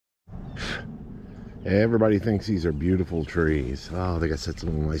Everybody thinks these are beautiful trees. Oh, they got such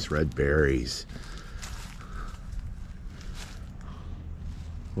little nice red berries.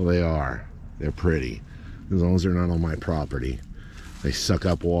 Well, they are. They're pretty. As long as they're not on my property. They suck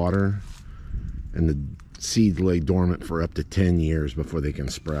up water, and the seeds lay dormant for up to 10 years before they can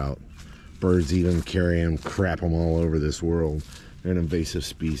sprout. Birds eat them, carry them, crap them all over this world. They're an invasive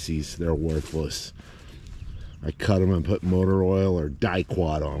species. They're worthless. I cut them and put motor oil or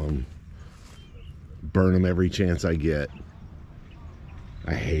dicot on them. Burn them every chance I get.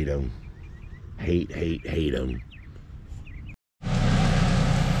 I hate them. Hate them.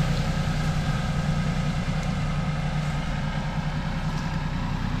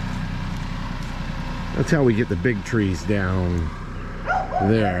 That's how we get the big trees down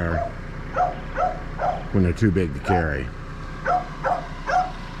there when they're too big to carry.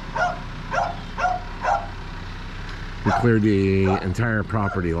 We cleared the entire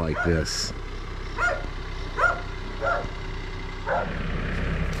property like this.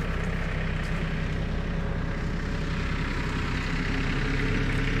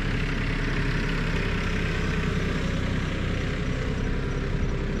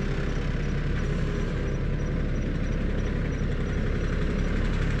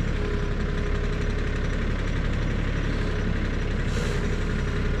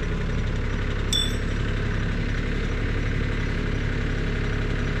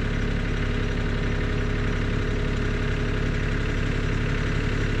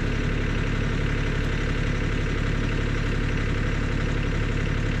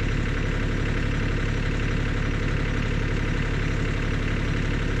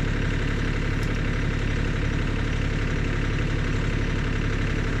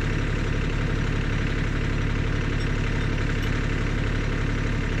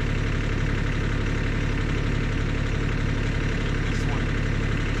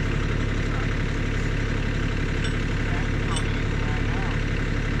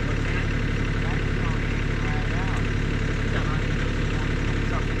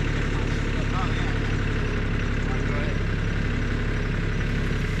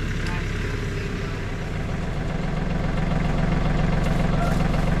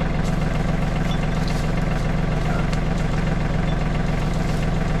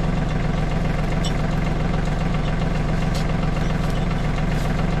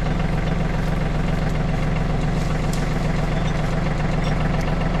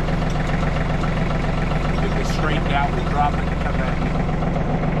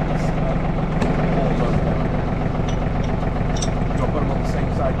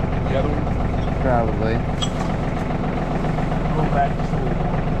 Probably. Go back just a little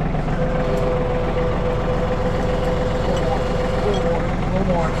more. A little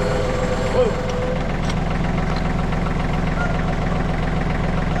more.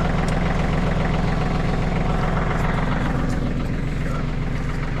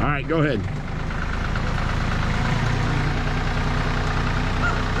 All right, go ahead.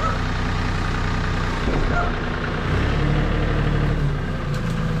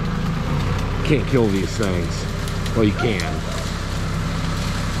 Can't kill these things. Well, you can.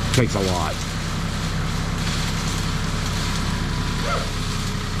 It takes a lot.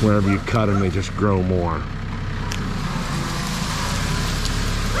 Wherever you cut them, they just grow more.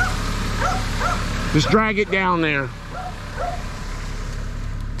 Just drag it down there.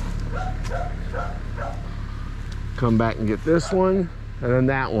 Come back and get this one, and then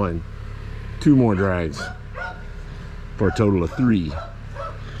that one. 2 more drags for a total of 3.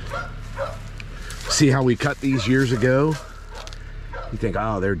 See how we cut these years ago? You think,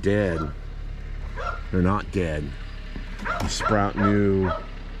 oh, they're dead. They're not dead. You sprout new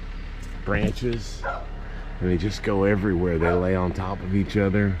branches, and they just go everywhere. They lay on top of each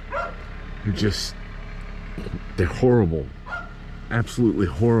other. They're horrible. Absolutely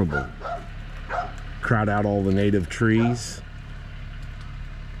horrible. Crowd out all the native trees.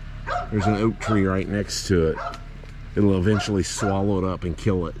 There's an oak tree right next to it. It'll eventually swallow it up and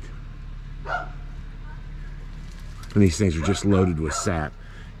kill it. And these things are just loaded with sap.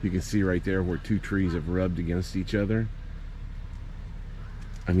 You can see right there where 2 trees have rubbed against each other.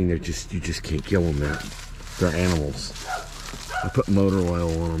 I mean, you just can't kill them there. They're animals. I put motor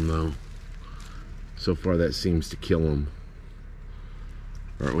oil on them though. So far that seems to kill them.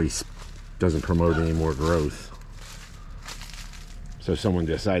 Or at least doesn't promote any more growth. So someone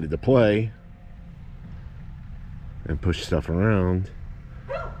decided to play and push stuff around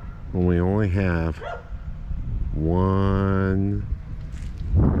when we only have 1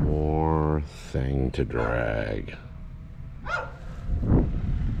 more thing to drag.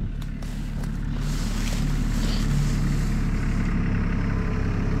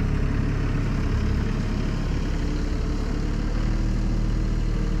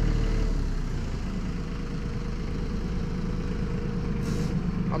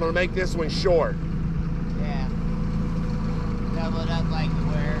 I'm gonna make this one short. Yeah. Double it up like you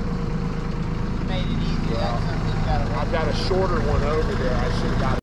were. You made it easy. Well, That's something you gotta work I've got a shorter one over there. I should have got it.